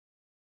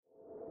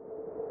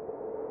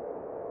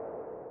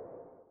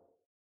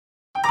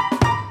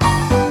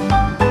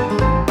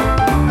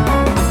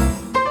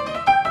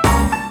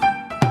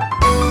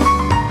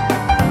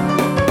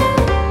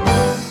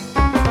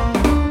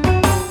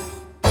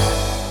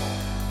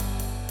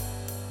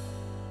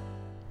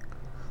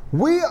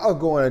We are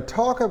going to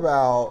talk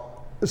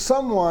about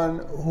someone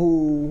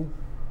who,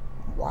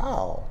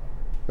 wow,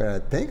 when I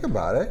think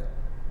about it,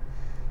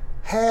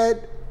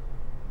 had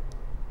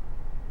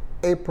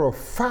a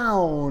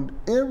profound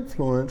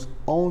influence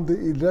on the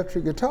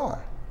electric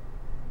guitar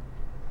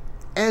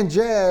and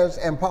jazz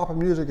and pop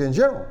music in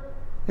general,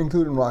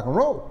 including rock and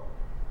roll.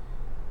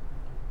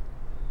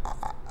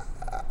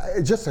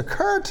 It just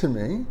occurred to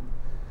me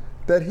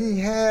that he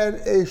had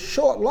a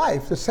short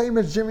life, the same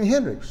as Jimi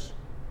Hendrix.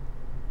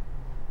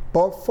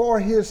 But for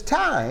his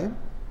time,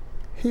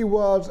 he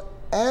was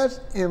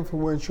as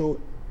influential,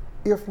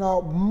 if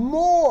not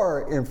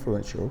more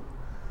influential,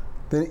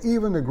 than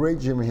even the great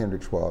Jimi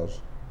Hendrix was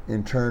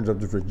in terms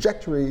of the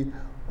trajectory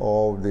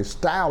of the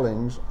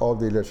stylings of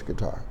the electric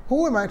guitar.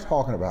 Who am I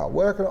talking about?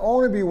 Well, there can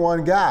only be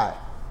one guy,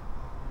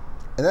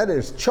 and that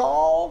is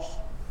Charles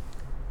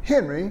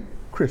Henry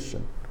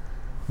Christian,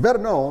 better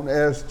known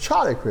as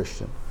Charlie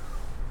Christian.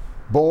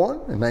 Born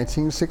in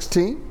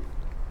 1916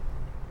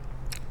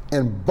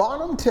 in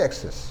Bonham,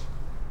 Texas.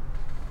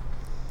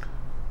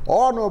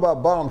 All I know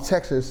about Bonham,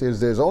 Texas is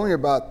there's only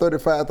about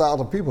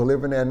 35,000 people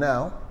living there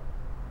now.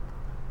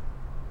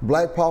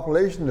 Black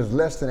population is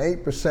less than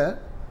 8%.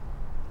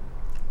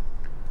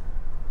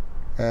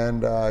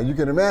 And you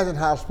can imagine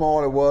how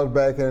small it was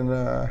back in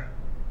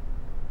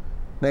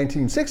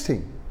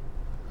 1916.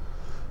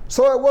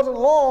 So it wasn't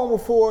long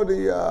before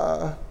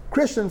the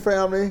Christian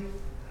family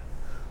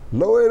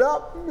loaded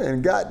up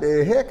and got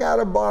the heck out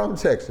of Bonham,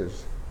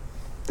 Texas.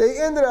 They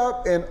ended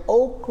up in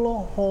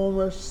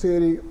Oklahoma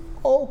City,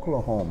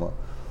 Oklahoma,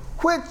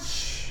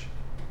 which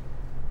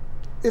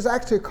is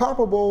actually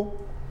comparable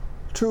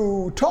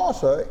to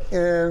Tulsa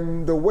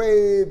in the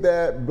way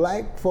that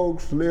black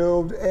folks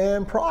lived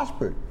and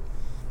prospered.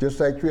 Just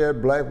like you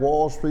had Black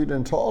Wall Street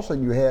in Tulsa,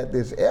 you had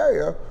this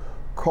area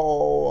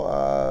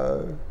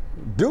called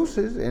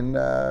Deuces in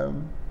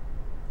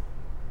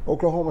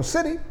Oklahoma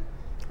City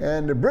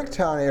and the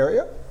Bricktown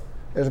area.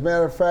 As a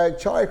matter of fact,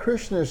 Charlie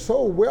Christian is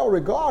so well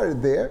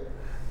regarded there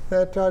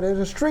that there's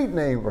a street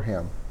name for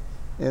him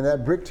in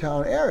that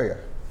Bricktown area.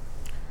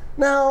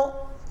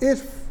 Now,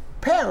 his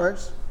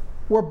parents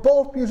were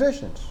both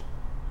musicians.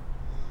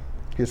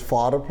 His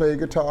father played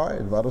guitar,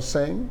 his mother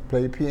sang,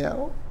 played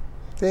piano.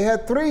 They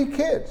had 3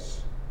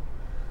 kids,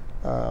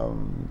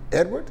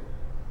 Edward,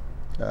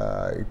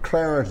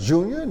 Clarence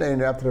Jr.,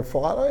 named after their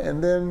father,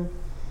 and then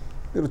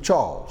little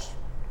Charles.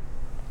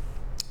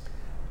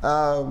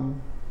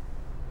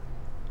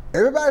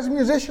 Everybody's a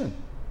musician.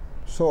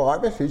 So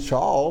obviously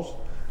Charles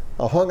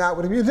hung out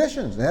with the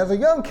musicians. And as a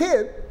young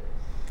kid,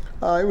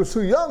 he was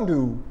too young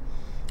to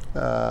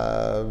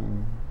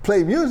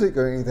play music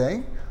or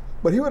anything,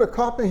 but he would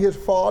accompany his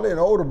father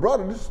and older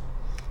brothers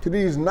to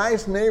these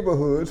nice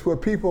neighborhoods where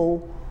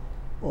people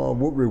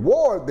would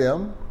reward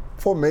them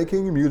for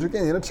making music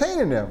and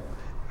entertaining them.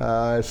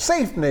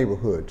 Safe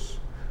neighborhoods.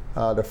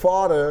 The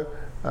father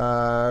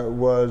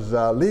was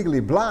legally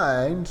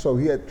blind, so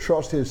he had to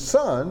trust his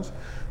sons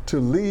to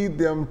lead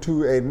them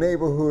to a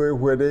neighborhood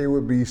where they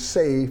would be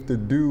safe to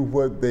do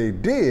what they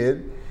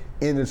did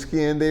in the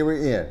skin they were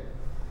in.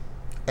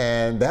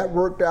 And that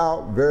worked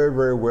out very,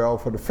 very well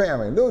for the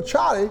family. Little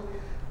Charlie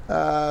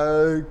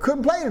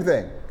couldn't play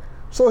anything.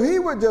 So he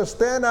would just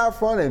stand out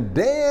front and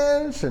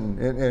dance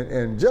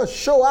and just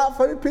show out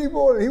for the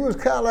people. And he was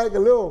kind of like a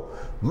little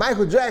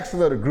Michael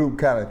Jackson of the group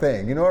kind of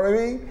thing, you know what I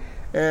mean?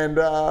 And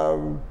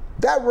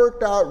that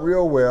worked out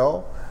real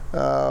well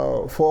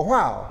for a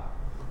while.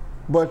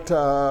 But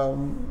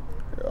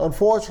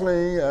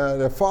unfortunately,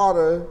 the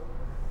father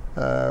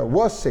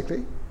was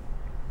sickly.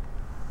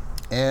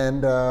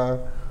 And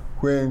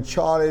when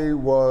Charlie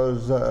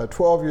was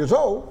 12 years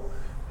old,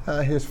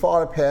 his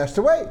father passed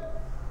away.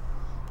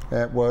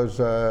 That was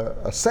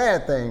a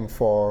sad thing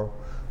for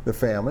the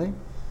family.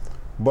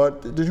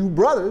 But the 2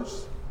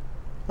 brothers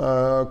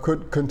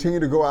could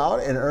continue to go out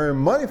and earn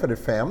money for the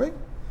family,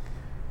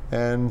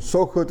 and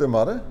so could the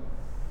mother.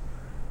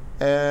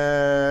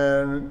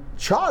 And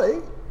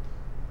Charlie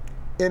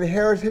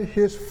inherited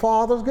his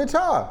father's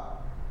guitar.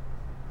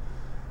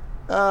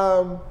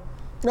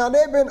 Now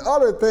there have been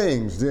other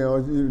things, you know,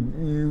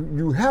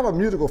 you have a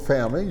musical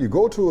family, you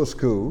go to a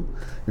school,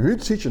 if your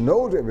teacher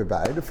knows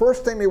everybody, the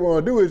first thing they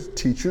want to do is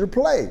teach you to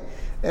play.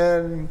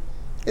 And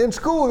in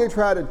school they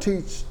tried to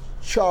teach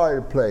Charlie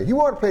to play. He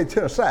wanted to play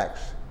tenor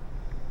sax,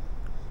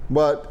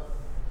 but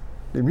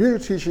the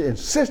music teacher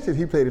insisted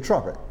he play the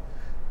trumpet.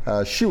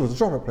 She was a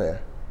trumpet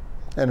player,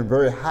 and a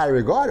very highly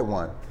regarded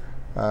one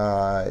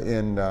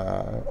in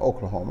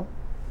Oklahoma.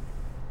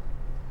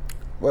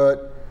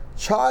 But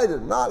Charlie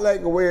did not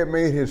like the way it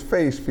made his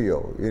face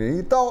feel.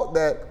 He thought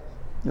that,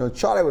 you know,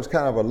 Charlie was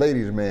kind of a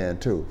ladies' man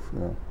too, you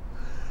know.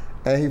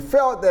 And he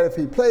felt that if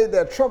he played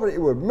that trumpet, it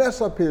would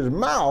mess up his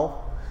mouth,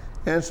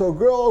 and so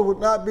girls would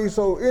not be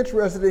so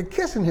interested in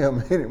kissing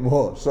him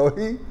anymore. So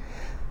he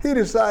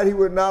decided he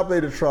would not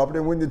play the trumpet,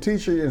 and when the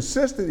teacher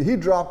insisted, he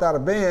dropped out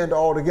of band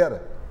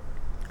altogether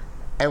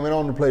and went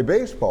on to play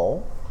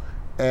baseball.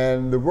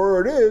 And the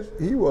word is,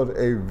 he was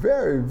a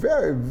very,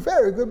 very,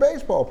 very good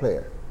baseball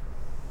player.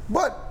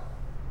 But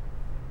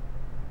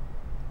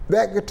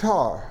that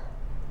guitar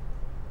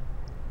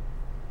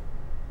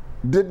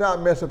did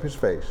not mess up his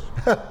face.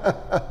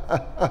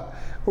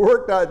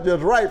 Worked out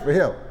just right for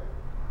him.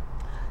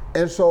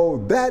 And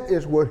so that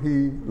is what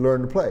he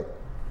learned to play.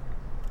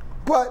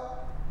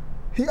 But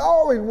he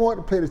always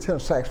wanted to play the tenor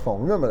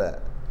saxophone, remember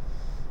that.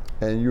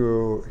 And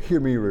you'll hear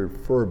me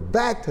refer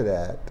back to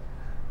that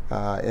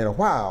in a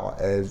while,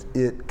 as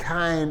it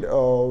kind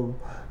of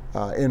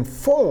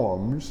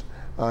informs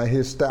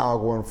his style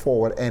going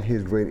forward and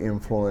his great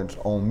influence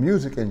on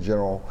music in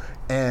general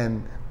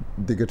and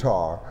the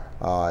guitar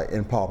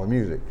in popular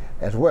music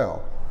as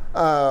well.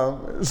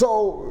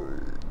 So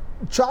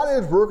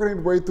Charlie is working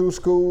his way through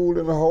school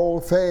and the whole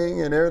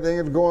thing, and everything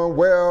is going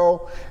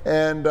well.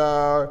 And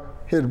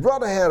his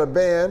brother had a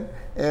band,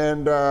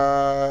 and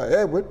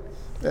Edward,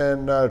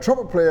 and the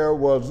trumpet player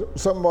was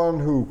someone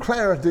who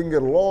Clarence didn't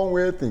get along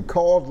with and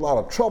caused a lot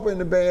of trouble in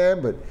the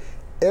band. But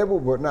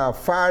Edward was now a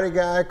fiery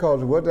guy because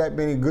there wasn't that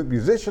many good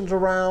musicians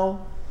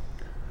around.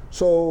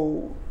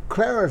 So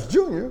Clarence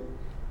Jr.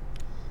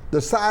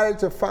 decided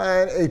to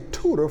find a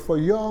tutor for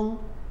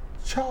young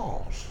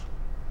Charles,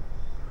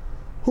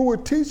 who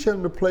would teach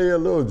him to play a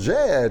little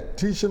jazz,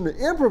 teach him to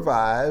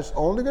improvise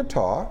on the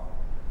guitar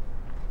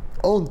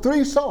on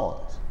 3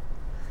 songs.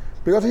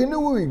 Because he knew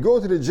when we go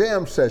to the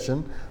jam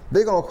session,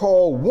 they're gonna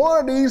call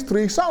one of these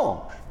 3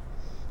 songs.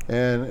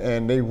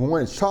 And they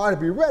wanted Charlie to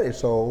be ready.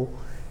 So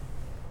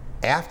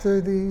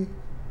after the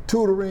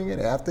tutoring and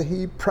after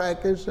he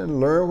practiced and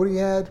learned what he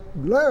had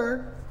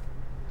learned,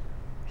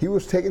 he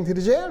was taken to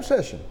the jam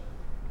session.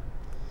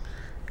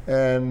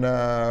 And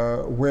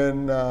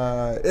when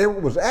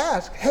Edward was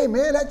asked, hey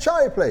man, that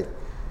Charlie played.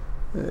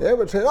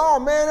 Edward said, oh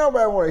man,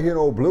 nobody want to hear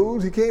no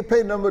blues. He can't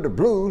play none of the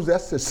blues.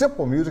 That's the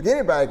simple music.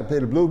 Anybody can play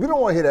the blues. We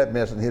don't want to hear that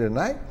mess in here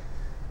tonight.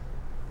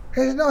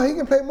 He said, no, he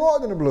can play more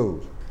than the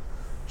blues.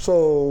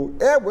 So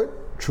Edward,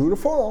 true to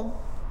form,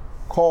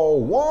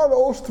 called one of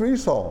those 3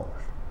 songs.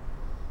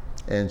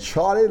 And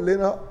Charlie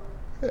lit up,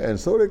 and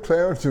so did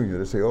Clarence Jr.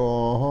 They say,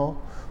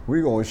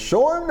 we're going to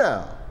show him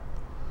now.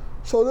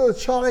 So little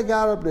Charlie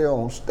got up there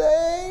on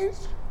stage,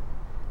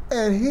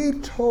 and he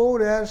tore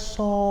that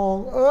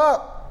song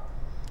up.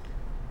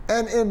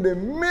 And in the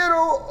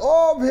middle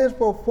of his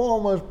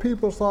performance,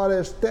 people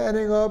started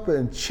standing up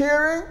and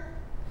cheering.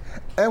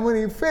 And when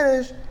he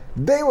finished,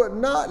 they would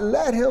not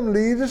let him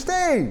leave the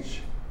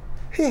stage.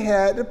 He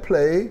had to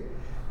play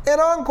an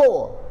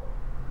encore.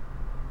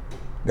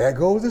 There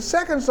goes the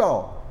 2nd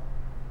song.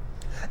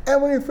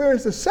 And when he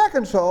finished the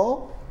 2nd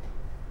song,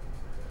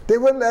 they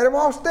wouldn't let him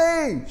off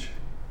stage.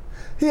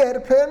 He had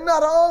to play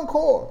another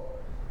encore.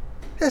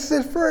 It's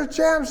his first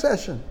jam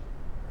session.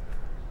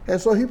 And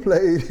so he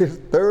played his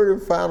 3rd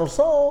and final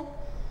song,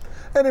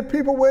 and the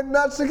people went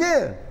nuts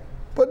again.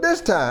 But this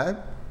time,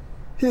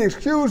 he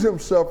excused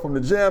himself from the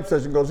jam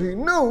session because he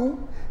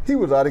knew he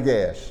was out of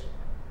gas.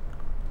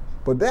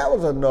 But that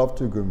was enough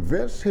to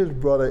convince his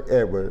brother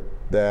Edward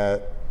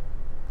that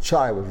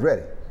Charlie was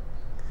ready.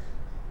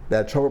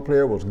 That trumpet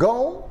player was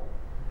gone,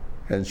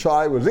 and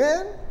Charlie was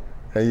in,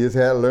 and he just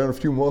had to learn a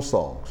few more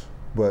songs.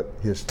 But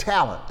his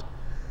talent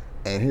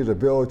and his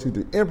ability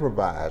to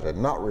improvise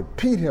and not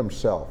repeat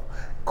himself,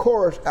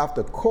 chorus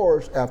after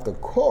chorus after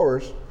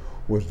chorus,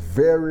 was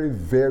very,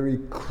 very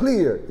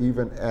clear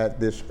even at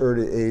this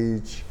early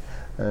age,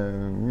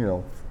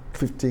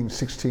 15,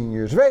 16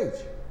 years of age.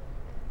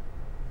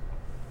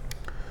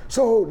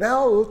 So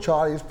now little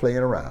Charlie is playing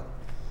around.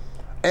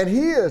 And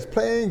he is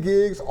playing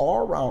gigs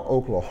all around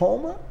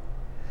Oklahoma.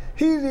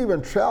 He's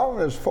even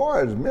traveling as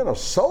far as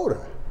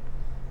Minnesota.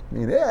 I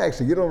mean, they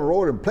actually get on the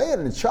road and play it,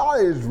 and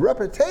Charlie's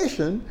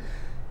reputation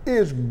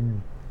is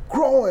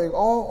growing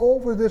all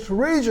over this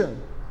region.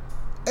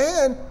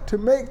 And to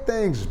make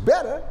things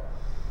better,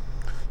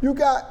 you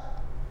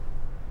got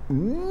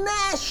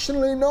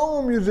nationally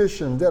known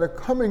musicians that are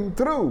coming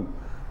through,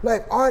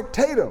 like Art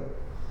Tatum.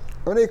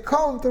 When they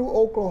come through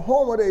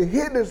Oklahoma, they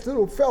hear this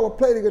little fella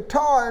play the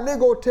guitar, and they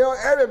go tell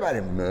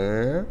everybody,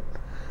 man,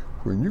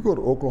 when you go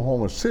to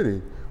Oklahoma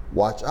City,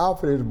 watch out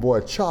for this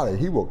boy Charlie.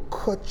 He will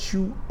cut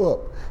you up.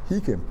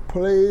 He can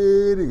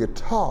play the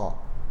guitar.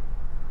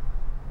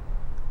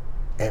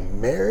 And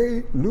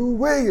Mary Lou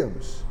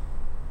Williams,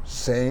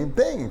 same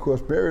thing. Of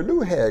course, Mary Lou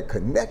had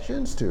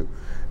connections to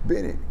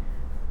Benny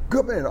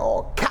Goodman and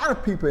all kind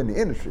of people in the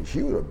industry.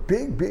 She was a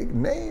big, big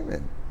name,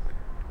 and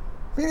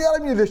many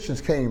other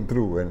musicians came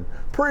through, and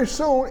pretty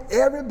soon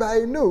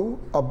everybody knew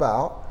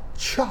about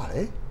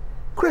Charlie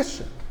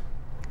Christian.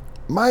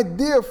 My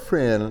dear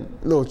friend,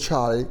 little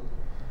Charlie,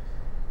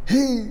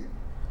 he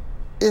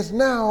is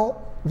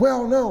now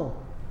well known.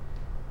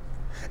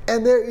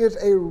 And there is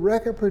a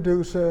record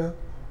producer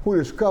who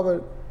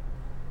discovered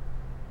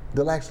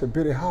the likes of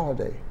Billie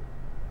Holiday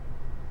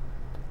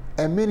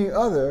and many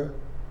other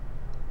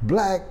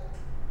black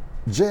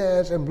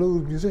jazz and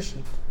blues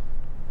musicians.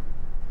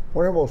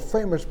 One of the most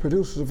famous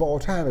producers of all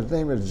time, his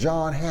name is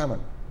John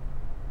Hammond.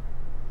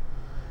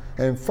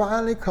 And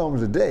finally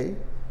comes the day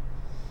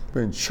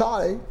when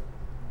Charlie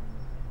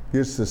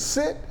gets to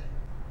sit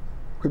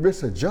with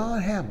Mr.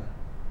 John Hammond.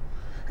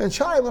 And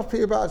Charlie must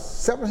be about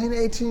 17,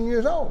 18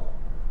 years old.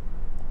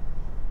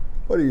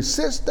 But he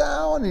sits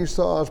down and he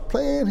starts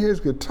playing his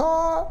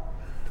guitar.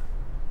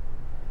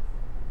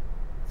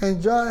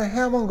 And Johnny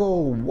Hammond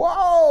goes,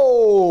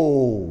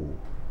 whoa,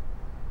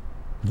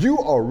 you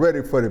are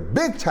ready for the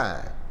big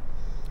time.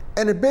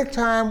 And the big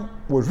time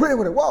was really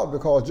what it was,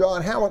 because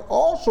John Hammond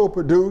also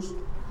produced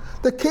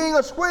the King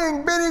of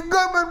Swing, Benny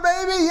Goodman,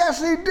 baby.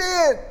 Yes, he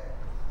did.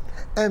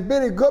 And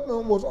Benny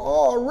Goodman was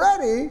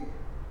already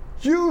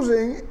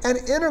using an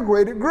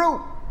integrated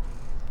group.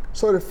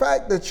 So the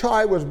fact that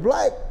Charlie was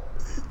black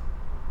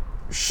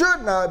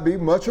should not be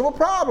much of a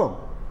problem.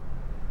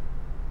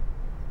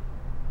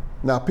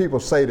 Now, people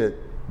say that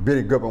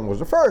Benny Goodman was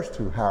the first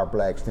to hire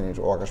blacks in his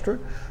orchestra.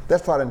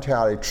 That's not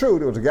entirely true.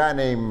 There was a guy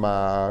named,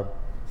 what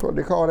do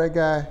they call that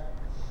guy?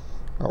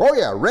 Oh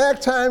yeah,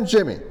 Ragtime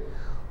Jimmy,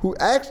 who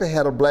actually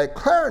had a black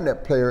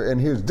clarinet player in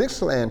his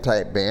Dixieland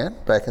type band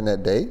back in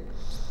that day.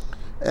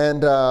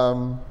 And,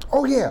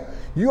 oh yeah,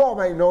 you all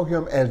might know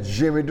him as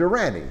Jimmy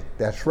Durante.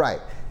 That's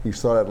right. He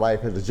started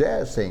life as a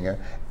jazz singer,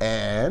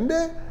 and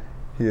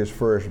his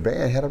first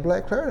band had a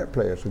black clarinet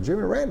player. So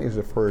Jimmy Durante is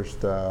the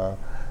first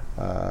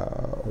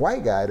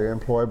white guy to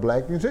employ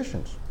black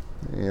musicians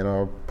in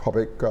a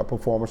public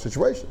performance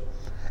situation.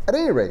 At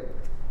any rate,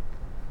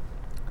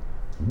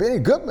 Benny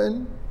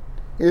Goodman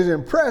is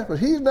impressed, but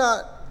he's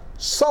not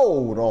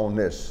sold on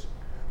this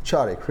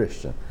Charlie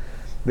Christian.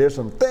 There's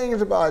some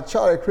things about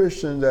Charlie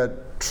Christian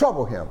that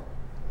trouble him.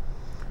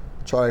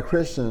 Charlie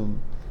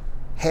Christian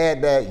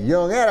had that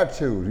young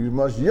attitude. He was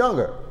much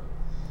younger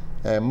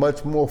and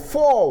much more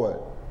forward.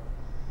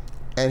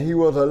 And he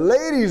was a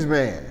ladies'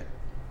 man.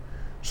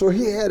 So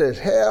he had his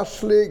hair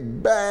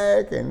slicked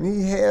back, and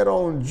he had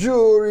on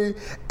jewelry,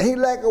 and he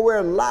liked to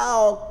wear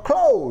loud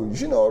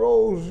clothes. You know,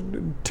 those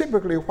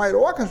typically white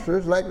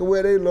orchestras like to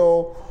wear their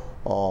little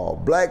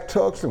black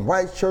tux and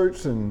white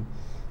shirts and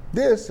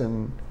this,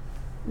 and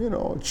you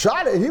know,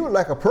 Charlie, he was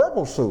like a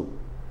purple suit,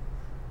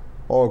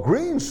 or a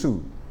green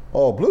suit,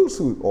 or a blue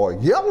suit, or a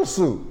yellow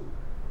suit.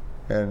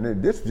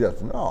 And this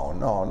just,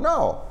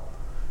 no.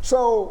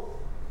 So,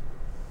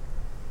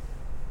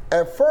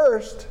 at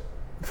first,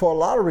 for a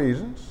lot of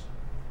reasons,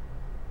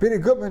 Benny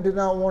Goodman did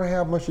not want to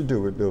have much to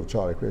do with little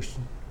Charlie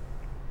Christian.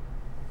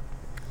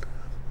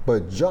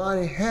 But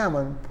Johnny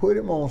Hammond put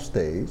him on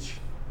stage,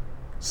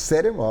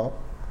 set him up,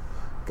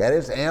 got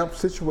his amp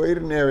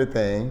situated and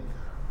everything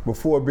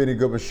before Benny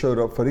Goodman showed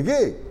up for the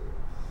gig.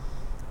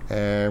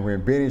 And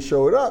when Benny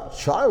showed up,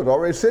 Charlie was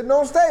already sitting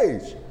on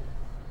stage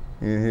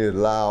in his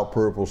loud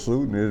purple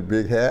suit and his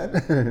big hat.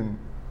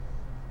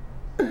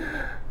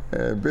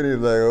 And Benny's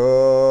like,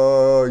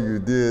 oh, you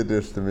did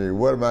this to me.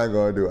 What am I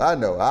going to do? I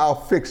know, I'll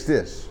fix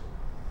this.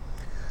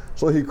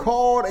 So he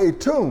called a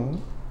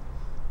tune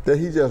that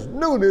he just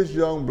knew this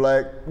young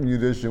black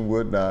musician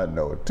would not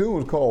know. The tune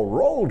was called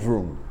Rose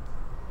Room.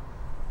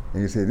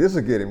 And he said, this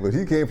will get him, but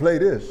he can't play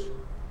this.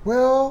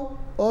 Well,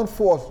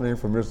 unfortunately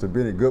for Mr.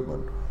 Benny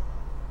Goodman,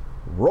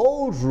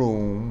 Rose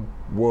Room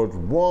was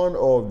one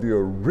of the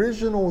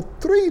original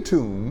 3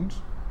 tunes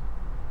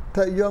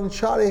that young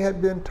Charlie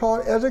had been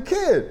taught as a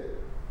kid.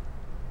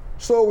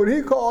 So when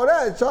he called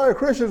that, Charlie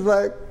Christian's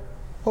like,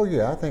 oh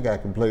yeah, I think I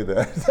can play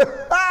that.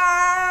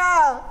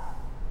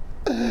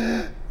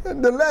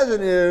 The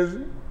legend is,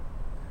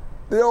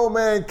 the old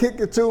man kicked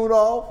the tune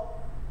off,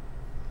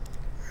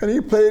 and he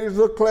played his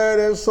little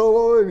clarinet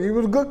solo, and he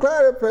was a good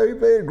clarinet player. He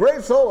played a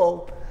great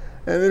solo.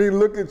 And then he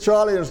looked at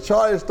Charlie, and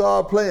Charlie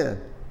started playing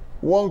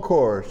 1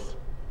 chorus,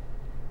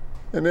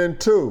 and then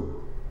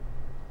 2,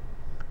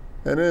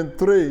 and then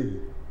 3,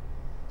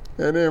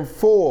 and then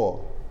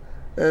 4,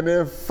 and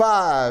then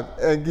 5,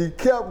 and he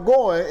kept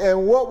going.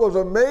 And what was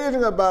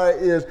amazing about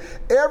it is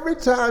every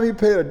time he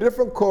played a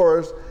different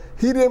chorus,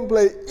 he didn't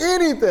play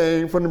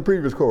anything from the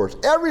previous chorus.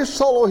 Every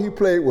solo he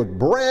played was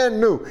brand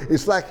new.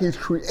 It's like he's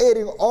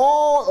creating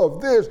all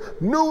of this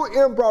new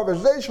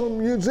improvisational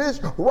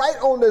music right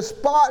on the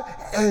spot.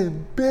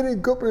 And Benny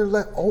Goodman is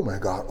like, oh my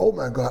God,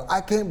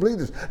 I can't believe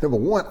this. Number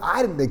 1,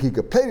 I didn't think he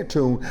could play the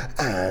tune.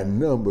 And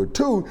number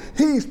 2,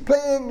 he's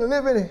playing the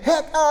living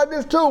heck out of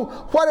this tune.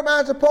 What am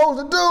I supposed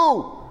to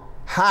do?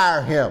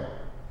 Hire him.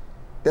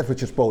 That's what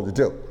you're supposed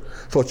to do.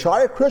 So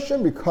Charlie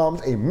Christian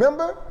becomes a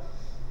member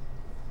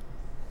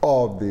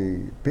of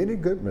the Benny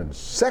Goodman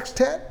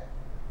Sextet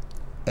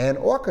and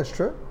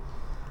Orchestra,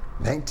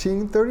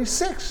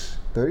 1936,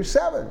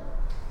 37.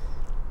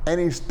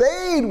 And he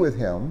stayed with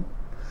him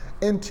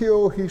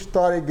until he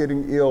started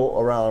getting ill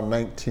around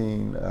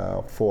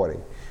 1940.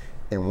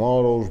 In one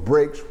of those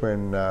breaks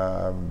when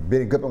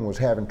Benny Goodman was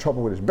having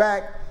trouble with his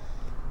back,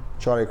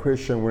 Charlie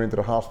Christian went into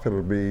the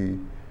hospital to be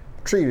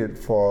treated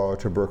for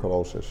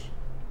tuberculosis.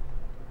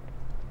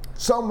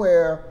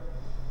 Somewhere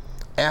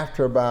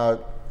after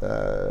about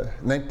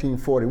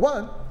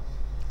 1941,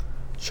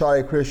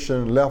 Charlie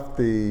Christian left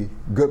the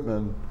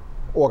Goodman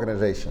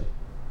organization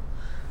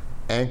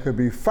and could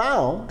be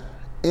found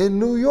in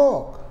New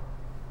York,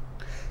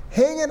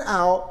 hanging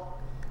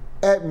out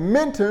at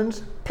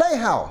Minton's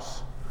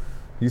Playhouse.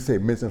 You say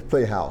Minton's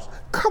Playhouse.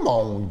 Come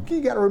on,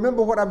 you got to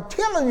remember what I'm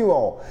telling you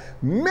all.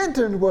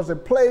 Minton was a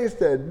place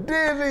that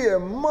Dizzy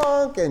and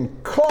Monk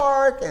and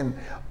Clark and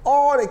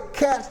all the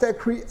cats that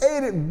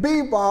created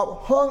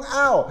bebop hung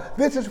out.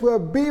 This is where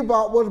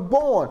bebop was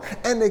born.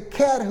 And the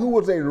cat who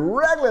was a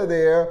regular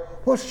there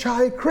was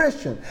Charlie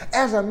Christian.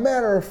 As a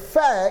matter of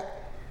fact,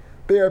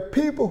 there are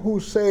people who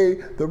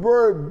say the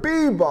word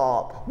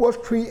bebop was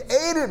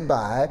created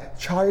by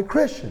Charlie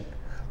Christian,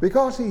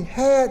 because he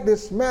had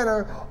this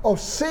manner of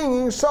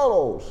singing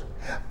solos.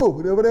 And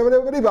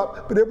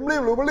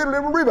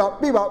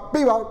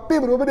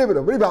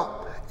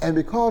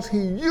because he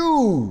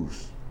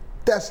used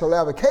that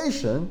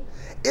syllabication,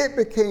 it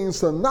became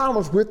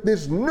synonymous with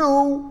this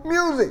new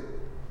music.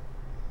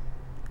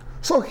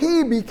 So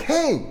he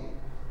became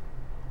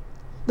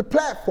the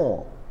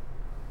platform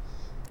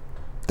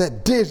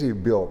that Dizzy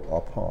built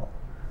upon,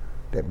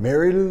 that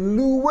Mary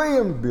Lou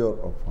Williams built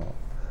upon,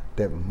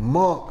 that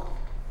Monk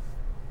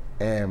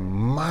and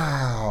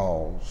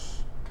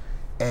Miles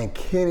and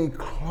Kenny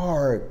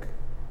Clark,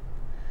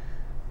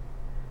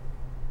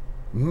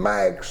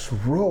 Max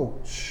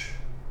Roach,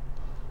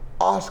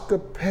 Oscar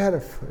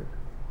Pettiford,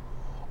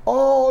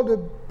 all the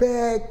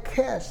bad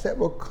cats that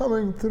were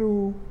coming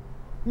through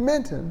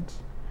Minton's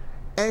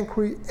and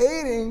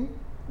creating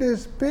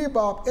this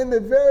bebop in the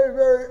very,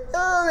 very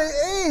early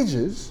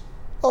ages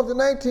of the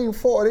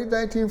 1940s,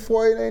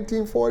 1940,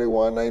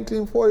 1941,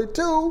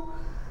 1942,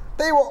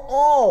 they were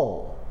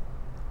all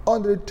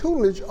under the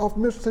tutelage of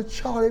Mr.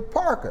 Charlie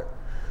Parker.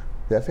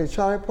 Did I say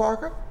Charlie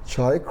Parker?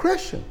 Charlie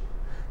Christian.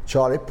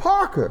 Charlie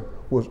Parker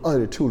was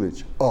under the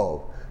tutelage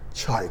of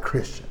Charlie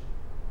Christian.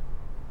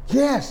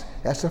 Yes,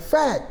 that's a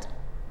fact.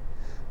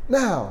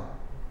 Now,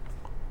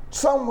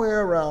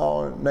 somewhere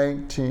around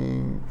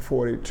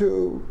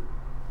 1942,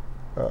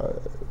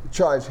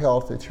 Charlie's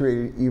health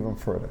deteriorated even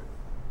further.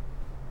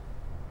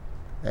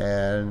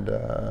 And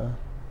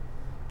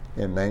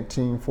in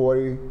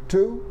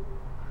 1942,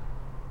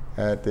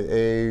 at the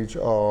age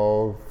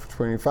of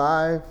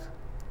 25,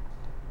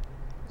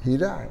 he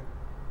died.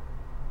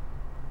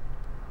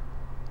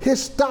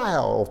 His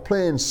style of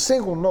playing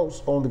single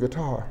notes on the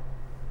guitar,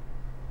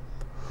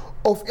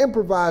 of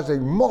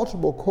improvising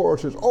multiple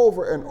choruses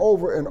over and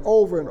over and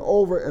over and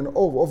over and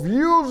over, of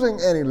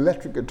using an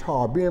electric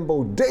guitar, being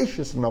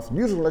bodacious enough to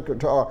use an electric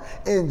guitar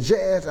in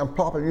jazz and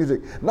pop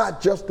music,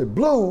 not just the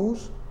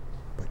blues,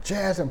 but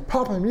jazz and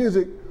pop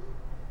music,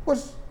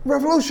 was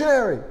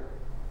revolutionary.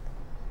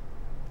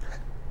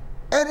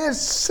 And it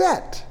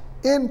set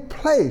in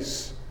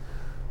place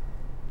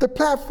the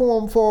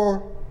platform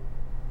for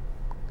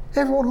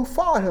everyone who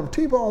followed him: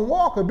 T-Bone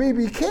Walker,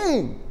 B.B.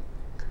 King,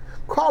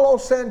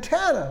 Carlos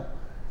Santana,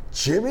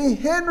 Jimi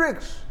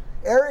Hendrix,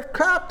 Eric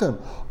Clapton.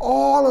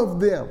 All of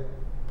them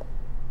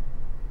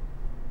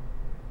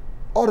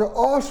are the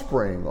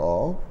offspring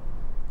of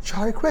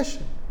Charlie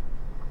Christian,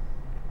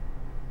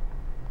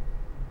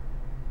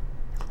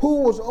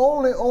 who was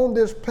only on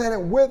this planet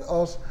with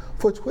us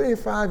for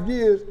 25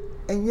 years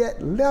and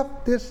yet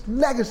left this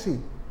legacy.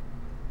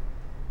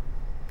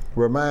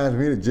 Reminds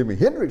me that Jimi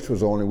Hendrix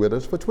was only with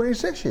us for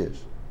 26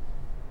 years.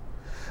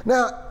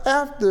 Now,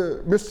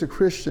 after Mr.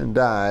 Christian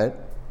died,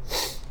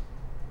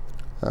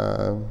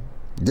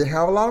 didn't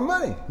have a lot of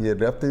money. He had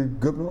left the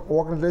Goodman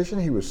organization.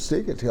 He was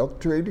sick, his health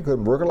deteriorated, he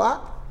couldn't work a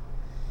lot.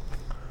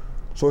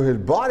 So his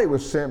body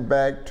was sent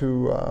back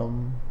to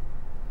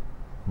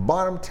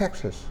Bonham,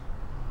 Texas.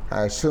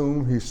 I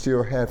assume he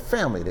still had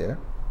family there.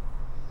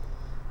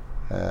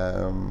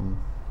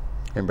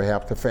 And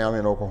perhaps the family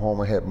in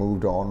Oklahoma had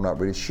moved on. I'm not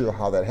really sure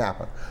how that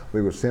happened.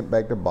 We were sent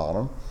back to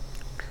Bonham.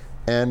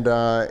 And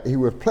he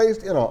was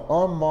placed in an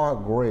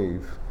unmarked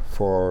grave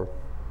for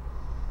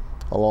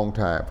a long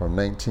time, from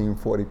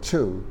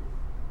 1942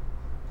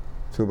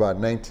 to about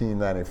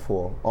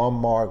 1994.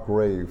 Unmarked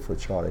grave for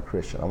Charlie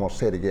Christian. I'm going to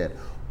say it again.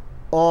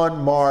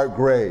 Unmarked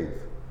grave.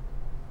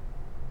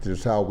 This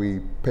is how we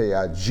pay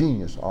our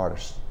genius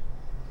artists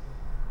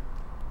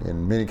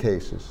in many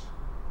cases.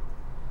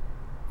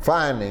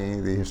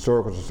 Finally, the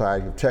Historical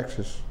Society of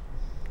Texas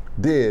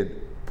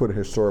did put a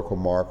historical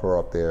marker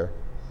up there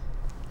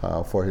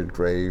for his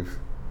grave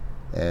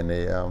and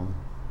a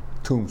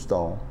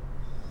tombstone.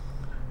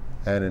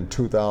 And in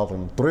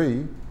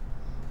 2003,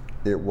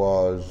 it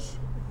was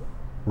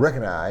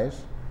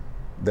recognized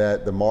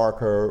that the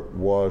marker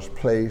was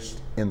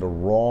placed in the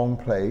wrong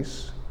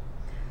place,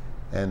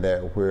 and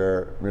that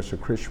where Mr.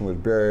 Christian was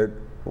buried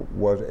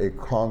was a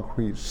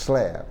concrete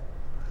slab.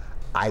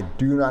 I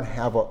do not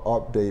have an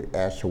update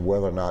as to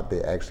whether or not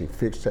they actually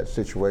fixed that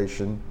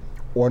situation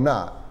or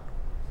not.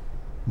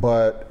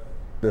 But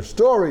the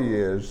story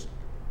is,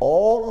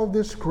 all of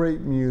this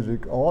great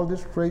music, all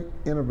this great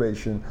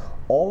innovation,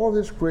 all of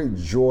this great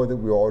joy that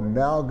we are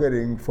now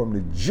getting from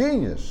the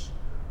genius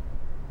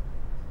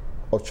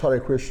of Charlie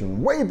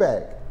Christian way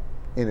back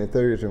in the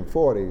 30s and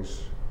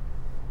 40s,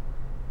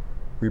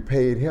 we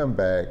paid him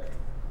back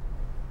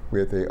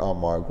with a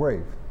unmarked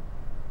grave.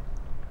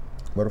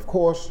 But of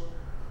course,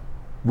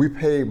 we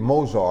paid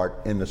Mozart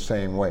in the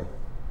same way.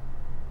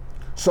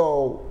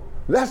 So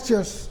let's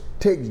just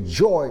takes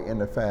joy in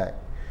the fact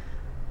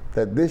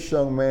that this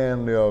young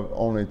man lived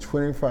only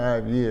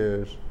 25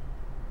 years,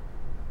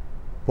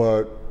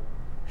 but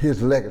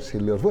his legacy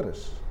lives with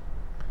us.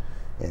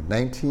 In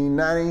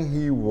 1990,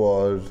 he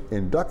was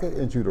inducted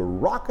into the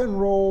Rock and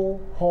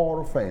Roll Hall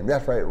of Fame.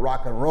 That's right,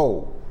 rock and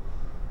roll.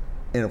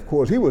 And of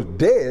course, he was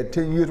dead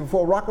 10 years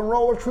before rock and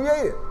roll was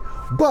created.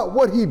 But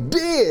what he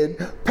did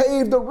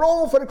paved the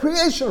road for the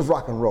creation of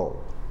rock and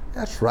roll.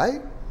 That's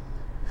right.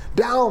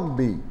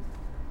 Downbeat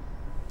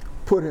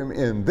put him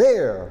in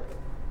their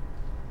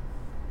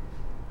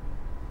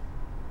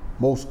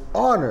most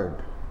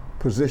honored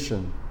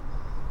position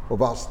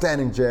of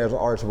outstanding jazz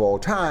artist of all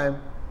time.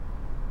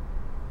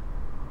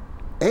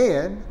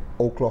 And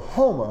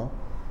Oklahoma,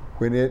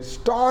 when it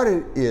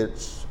started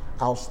its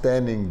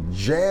outstanding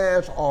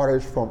jazz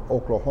artist from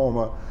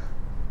Oklahoma,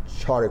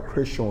 Charlie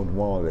Christian was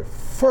one of the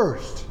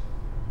first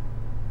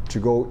to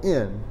go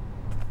in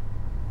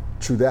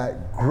to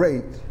that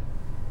great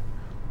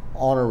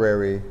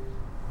honorary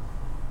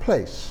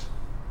place.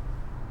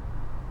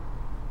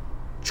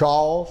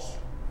 Charles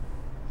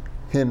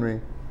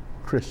Henry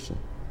Christian,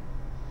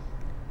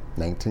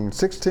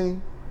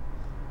 1916,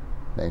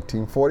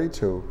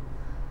 1942,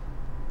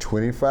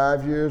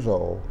 25 years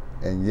old,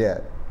 and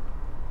yet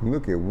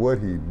look at what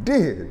he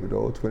did with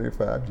those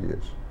 25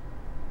 years.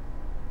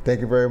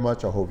 Thank you very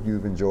much. I hope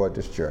you've enjoyed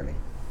this journey.